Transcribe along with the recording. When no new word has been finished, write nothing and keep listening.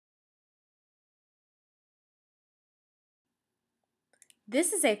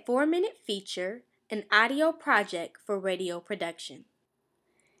This is a 4-minute feature, an audio project for radio production.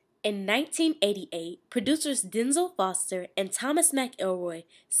 In 1988, producers Denzel Foster and Thomas McElroy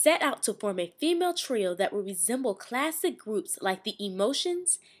set out to form a female trio that would resemble classic groups like the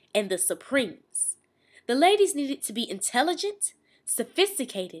Emotions and the Supremes. The ladies needed to be intelligent,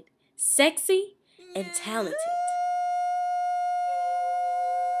 sophisticated, sexy, and talented.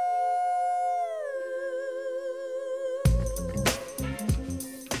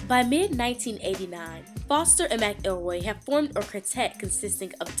 By mid-1989, Foster and McElroy have formed a quartet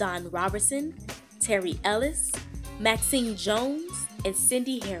consisting of Don Robertson, Terry Ellis, Maxine Jones, and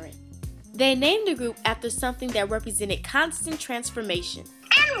Cindy Herron. They named the group after something that represented constant transformation.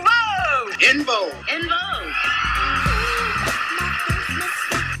 Envogue! Envogue! Envogue!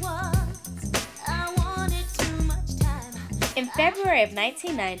 In February of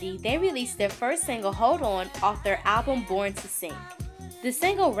 1990, they released their first single, Hold On, off their album Born to Sing. The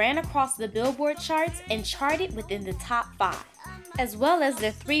single ran across the Billboard charts and charted within the top 5, as well as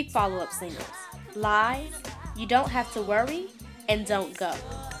their 3 follow-up singles, Lies, You Don't Have to Worry, and Don't Go.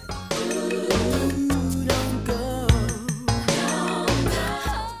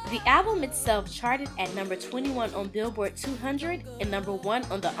 The album itself charted at number 21 on Billboard 200 and number 1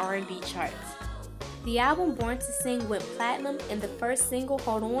 on the R&B charts. The album Born to Sing went platinum, and the first single,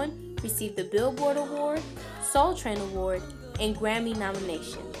 Hold On, received the Billboard Award, Soul Train Award, and Grammy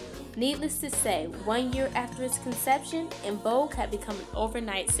nomination. Needless to say, 1 year after its conception, Envogue had become an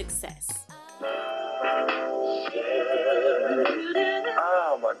overnight success.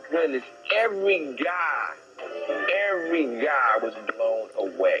 Oh my goodness, every guy was blown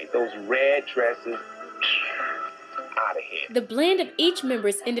away. Those red dresses, out of here. The blend of each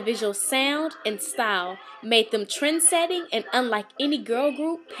member's individual sound and style made them trend-setting and unlike any girl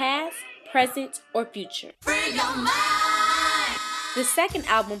group past, present, or future. Free your mind. The second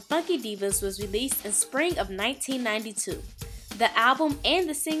album, Funky Divas, was released in spring of 1992. The album and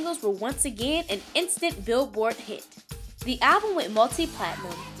the singles were once again an instant Billboard hit. The album went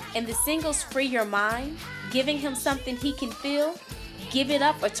multi-platinum, and the singles Free Your Mind, Giving Him Something He Can Feel, Give It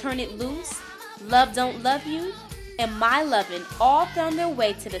Up or Turn It Loose, Love Don't Love You, and My Lovin' all found their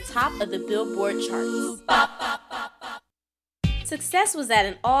way to the top of the Billboard charts. Success was at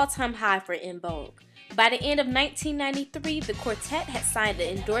an all-time high for Envogue. By the end of 1993, the quartet had signed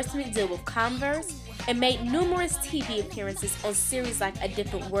an endorsement deal with Converse and made numerous TV appearances on series like A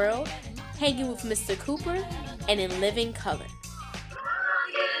Different World, Hanging with Mr. Cooper, and In Living Color.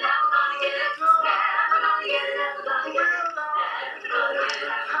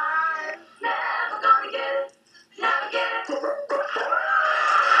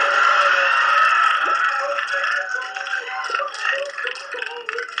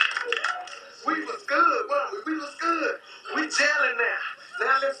 Gelling now.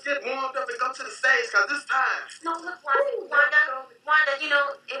 Now let's get warmed up and go to the stage, because it's time. No, look, Wanda, you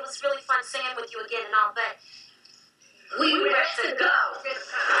know, it was really fun singing with you again and all, but we ready to go.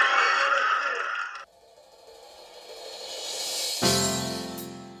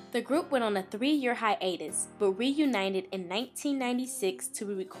 The group went on a 3-year hiatus, but reunited in 1996 to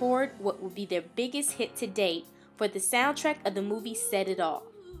record what would be their biggest hit to date for the soundtrack of the movie Set It Off.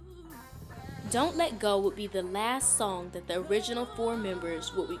 Don't Let Go would be the last song that the original 4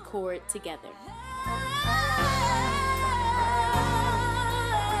 members would record together.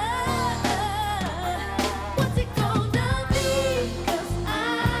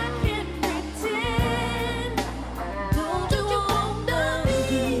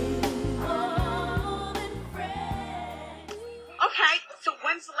 Okay, so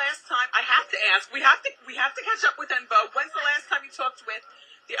when's the last time, I have to ask, we have to catch up with Envogue. When's the last time you talked with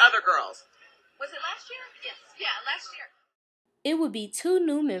the other girls? Was it last year? Yes. Yeah, last year. It would be 2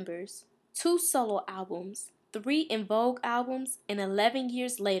 new members, 2 solo albums, 3 Envogue albums, and 11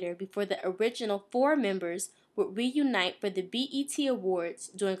 years later before the original 4 members would reunite for the BET Awards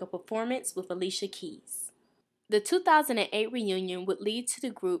during a performance with Alicia Keys. The 2008 reunion would lead to the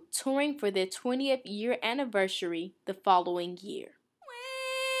group touring for their 20th year anniversary the following year.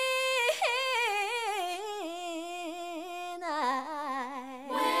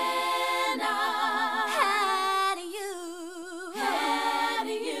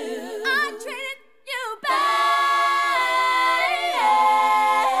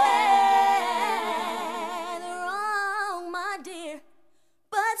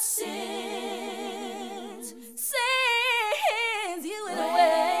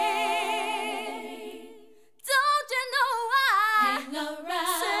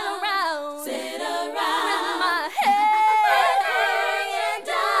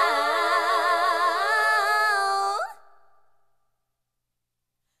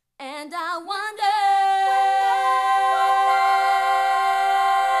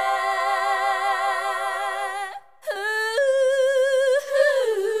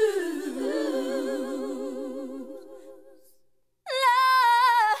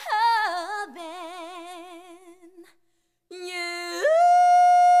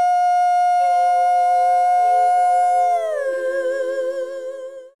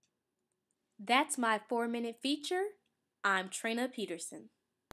 That's my 4-minute feature. I'm Trina Peterson.